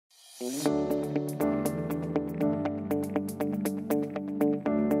Hey,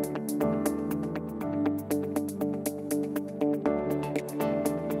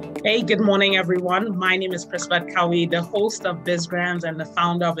 good morning, everyone. My name is Chris-Beth Cowie, the host of BizGrams and the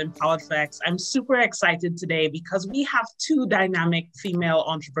founder of Empowered Flex. I'm super excited today because we have two dynamic female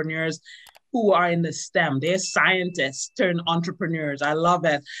entrepreneurs who are in the STEM. They're scientists turned entrepreneurs. I love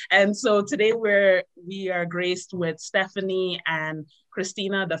it. And so today we are graced with Stephanie and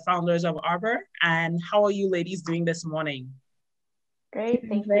Kristina, the founders of Arbre. And how are you ladies doing this morning? Great,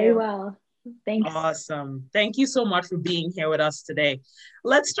 thank you. Very well. Thanks. Awesome. Thank you so much for being here with us today.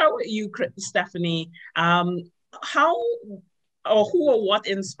 Let's start with you, Stephanie. How or who or what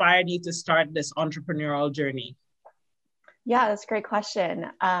inspired you to start this entrepreneurial journey? Yeah, that's a great question.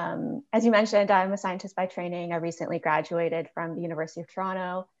 As you mentioned, I'm a scientist by training. I recently graduated from the University of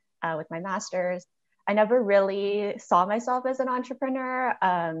Toronto with my master's. I never really saw myself as an entrepreneur.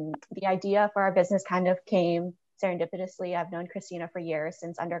 The idea for our business kind of came serendipitously. I've known Kristina for years,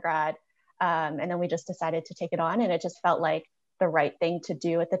 since undergrad. And then we just decided to take it on, and it just felt like the right thing to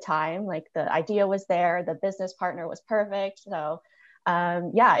do at the time. Like the idea was there, the business partner was perfect. So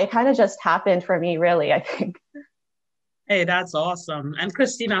yeah, it kind of just happened for me, really, I think. Hey, that's awesome. And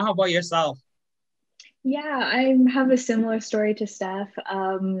Kristina, how about yourself? Yeah, I have a similar story to Steph.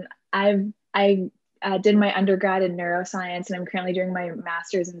 I did my undergrad in neuroscience, and I'm currently doing my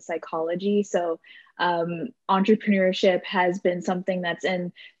master's in psychology. So entrepreneurship has been something that's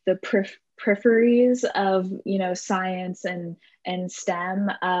in the peripheries of, science and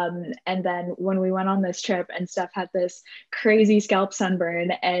STEM. And then when we went on this trip and Steph had this crazy scalp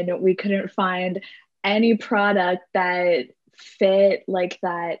sunburn and we couldn't find any product that fit like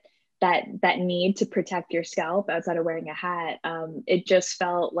that need to protect your scalp outside of wearing a hat, it just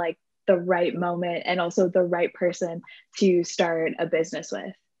felt like the right moment and also the right person to start a business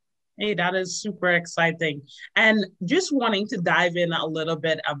with. Hey, that is super exciting. And just wanting to dive in a little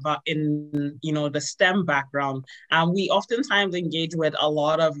bit about the STEM background. We oftentimes engage with a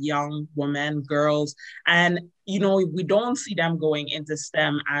lot of young women, girls, and, we don't see them going into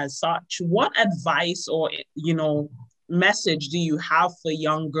STEM as such. What advice or, message do you have for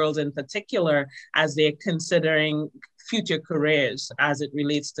young girls in particular as they're considering future careers as it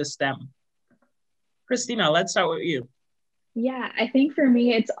relates to STEM? Kristina, let's start with you. Yeah, I think for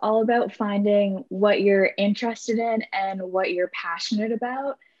me, it's all about finding what you're interested in and what you're passionate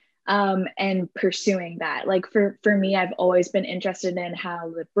about, and pursuing that. Like for me, I've always been interested in how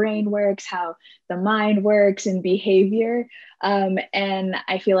the brain works, how the mind works and behavior. And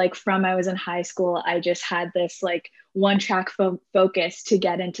I feel like from I was in high school, I just had this like one track focus to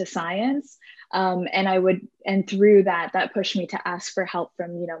get into science. And through that pushed me to ask for help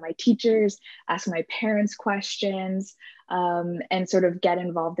from, my teachers, ask my parents questions, and sort of get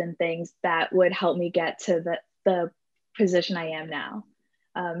involved in things that would help me get to the position I am now.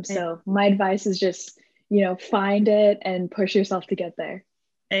 So my advice is just, find it and push yourself to get there.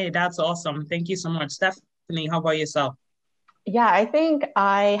 Hey, that's awesome. Thank you so much. Stephanie, how about yourself? Yeah, I think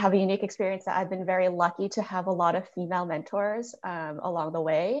I have a unique experience that I've been very lucky to have a lot of female mentors along the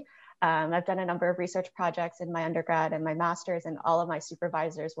way. I've done a number of research projects in my undergrad and my master's, and all of my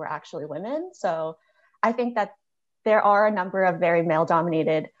supervisors were actually women. So I think that there are a number of very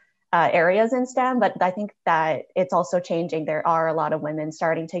male-dominated areas in STEM, but I think that it's also changing. There are a lot of women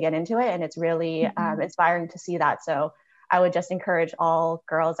starting to get into it, and it's really inspiring to see that. So I would just encourage all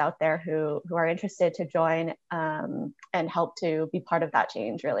girls out there who are interested to join and help to be part of that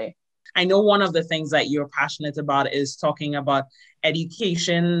change, really. I know one of the things that you're passionate about is talking about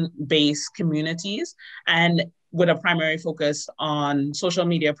education-based communities, and with a primary focus on social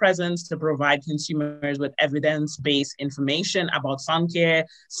media presence to provide consumers with evidence-based information about sun care,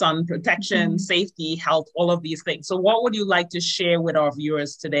 sun protection, safety, health, all of these things. So what would you like to share with our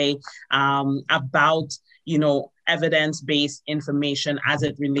viewers today about, evidence-based information as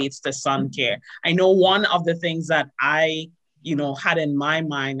it relates to sun care? I know one of the things that I had in my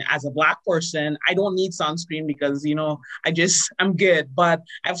mind as a Black person, I don't need sunscreen because, I'm good. But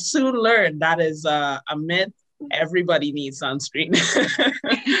I've soon learned that is a myth. Everybody needs sunscreen.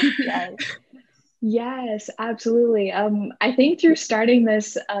 Yes, absolutely. I think through starting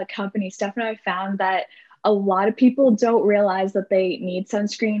this company, Steph and I found that a lot of people don't realize that they need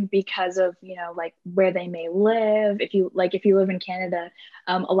sunscreen because of, like where they may live. If you live in Canada,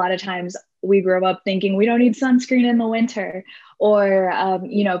 a lot of times we grow up thinking we don't need sunscreen in the winter, or,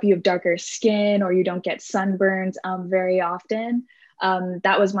 if you have darker skin or you don't get sunburns very often.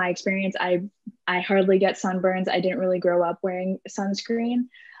 That was my experience. I hardly get sunburns. I didn't really grow up wearing sunscreen.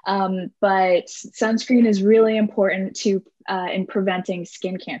 But sunscreen is really important to in preventing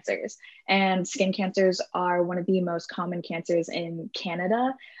skin cancers. And skin cancers are one of the most common cancers in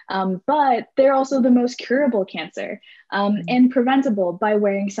Canada, but they're also the most curable cancer and preventable by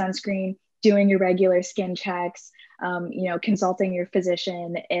wearing sunscreen, doing your regular skin checks, consulting your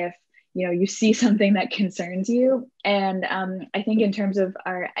physician if you see something that concerns you. And I think in terms of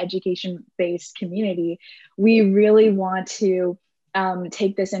our education-based community, we really want to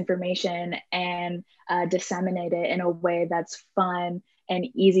take this information and disseminate it in a way that's fun and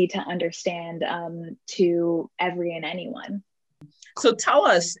easy to understand to every and anyone. So tell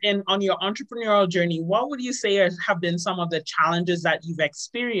us, on your entrepreneurial journey, what would you say have been some of the challenges that you've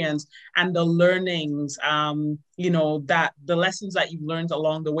experienced and the learnings, that the lessons that you've learned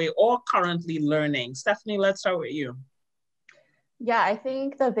along the way or currently learning? Stephanie, let's start with you. Yeah, I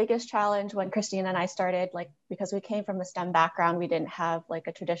think the biggest challenge when Kristina and I started, because we came from a STEM background, we didn't have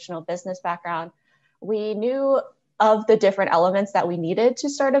a traditional business background. We knew of the different elements that we needed to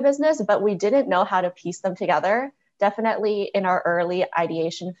start a business, but we didn't know how to piece them together. Definitely in our early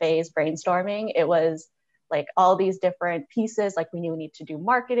ideation phase brainstorming, it was all these different pieces. We knew we need to do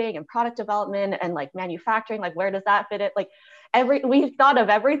marketing and product development and manufacturing, where does that fit it? We thought of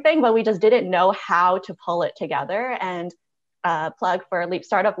everything, but we just didn't know how to pull it together. And plug for Leap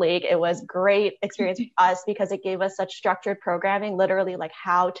Startup League, it was great experience for us because it gave us such structured programming, literally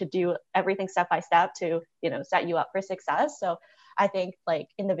how to do everything step by step to set you up for success. So I think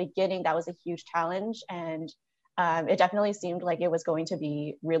in the beginning that was a huge challenge, and it definitely seemed like it was going to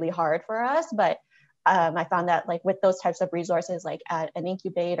be really hard for us. But I found that with those types of resources, at an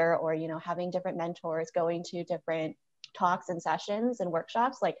incubator or having different mentors, going to different talks and sessions and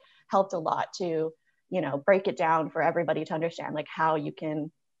workshops, helped a lot to break it down for everybody to understand how you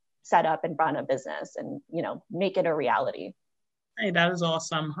can set up and run a business and make it a reality. Hey, that is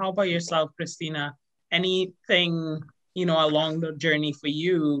awesome. How about yourself, Kristina? Anything along the journey for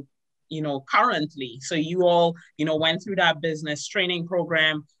you currently? So you all went through that business training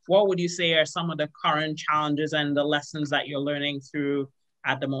program. What would you say are some of the current challenges and the lessons that you're learning through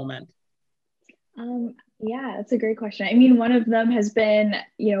at the moment? Yeah, that's a great question. I mean, one of them has been,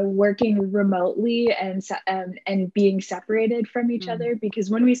 working remotely and being separated from each other, because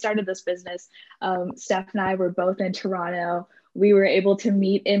when we started this business, Steph and I were both in Toronto. We were able to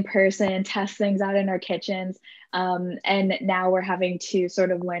meet in person, test things out in our kitchens. And now we're having to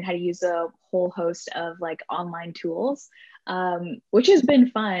sort of learn how to use a whole host of online tools, which has been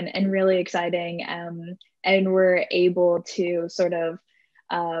fun and really exciting. And we're able to sort of,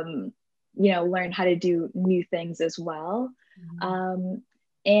 learn how to do new things as well.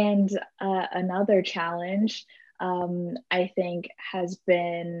 And another challenge, I think has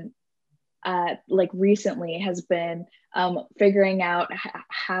been recently has been figuring out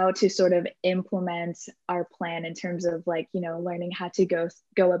how to sort of implement our plan in terms of learning how to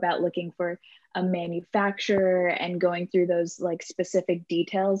go about looking for a manufacturer and going through those specific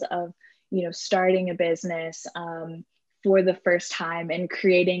details of starting a business for the first time and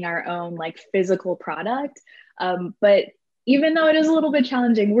creating our own physical product. But even though it is a little bit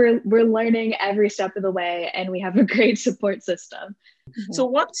challenging, we're learning every step of the way, and we have a great support system. So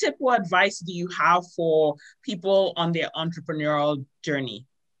what tip or advice do you have for people on their entrepreneurial journey?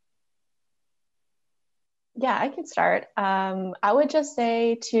 Yeah, I can start. I would just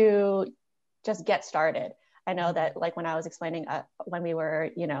say to just get started. I know that when I was explaining when we were,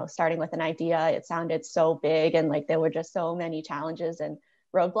 starting with an idea, it sounded so big and there were just so many challenges and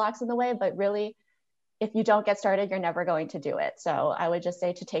roadblocks in the way, but really, if you don't get started, you're never going to do it. So I would just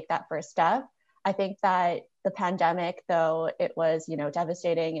say to take that first step. I think that the pandemic, though it was,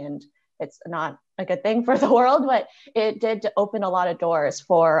 devastating and it's not a good thing for the world, but it did open a lot of doors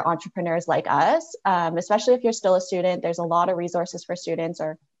for entrepreneurs like us, especially if you're still a student. There's a lot of resources for students,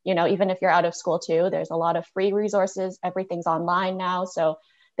 or even if you're out of school too, there's a lot of free resources. Everything's online now. So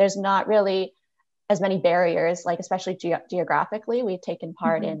there's not really as many barriers, especially geographically. We've taken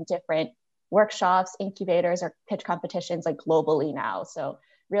part in different workshops, incubators, or pitch competitions globally now. So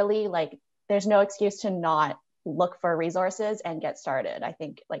really there's no excuse to not look for resources and get started. I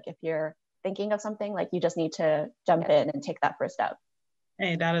think if you're thinking of something, you just need to jump in and take that first step.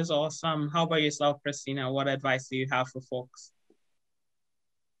 Hey, that is awesome. How about yourself, Kristina? What advice do you have for folks?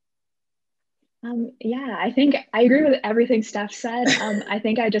 Yeah, I think I agree with everything Steph said. I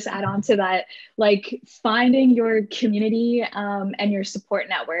think I just add on to that, finding your community and your support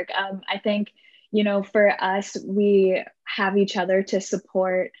network. I think, for us, we have each other to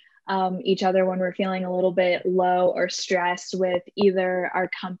support each other when we're feeling a little bit low or stressed with either our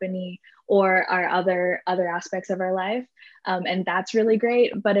company or our other aspects of our life. And that's really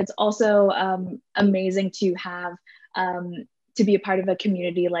great. But it's also amazing to have to be a part of a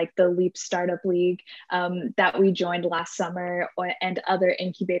community like the LEAP Startup League that we joined last summer, and other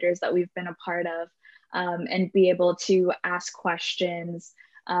incubators that we've been a part of, and be able to ask questions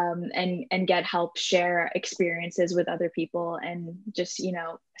and get help, share experiences with other people, and just, you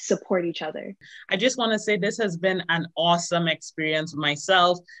know, support each other. I just want to say this has been an awesome experience for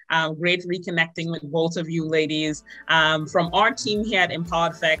myself. Great reconnecting with both of you ladies. From our team here at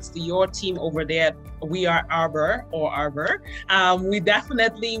Empowered Facts to your team over there, we are Arbre. We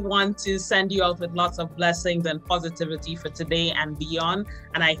definitely want to send you out with lots of blessings and positivity for today and beyond.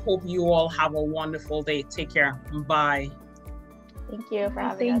 And I hope you all have a wonderful day. Take care. Bye. Thank you for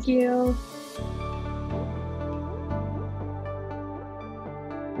having us. Thank you.